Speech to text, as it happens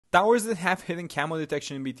Towers that have hidden camo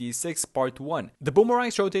detection in BTD6 Part 1. The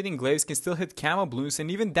boomerang's rotating glaives can still hit camo balloons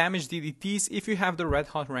and even damage DDTs if you have the Red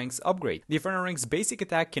Hot ranks upgrade. The Inferno rank's basic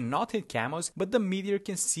attack cannot hit camos, but the meteor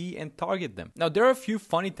can see and target them. Now there are a few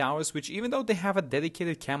funny towers which, even though they have a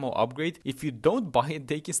dedicated camo upgrade, if you don't buy it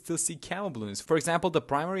they can still see camo balloons. For example, the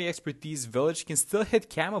Primary Expertise Village can still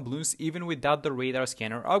hit camo balloons even without the Radar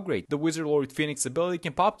Scanner upgrade. The Wizard Lord Phoenix ability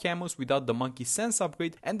can pop camos without the Monkey Sense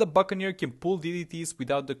upgrade, and the Buccaneer can pull DDTs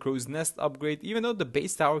without the Crow's Nest upgrade, even though the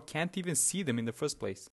base tower can't even see them in the first place.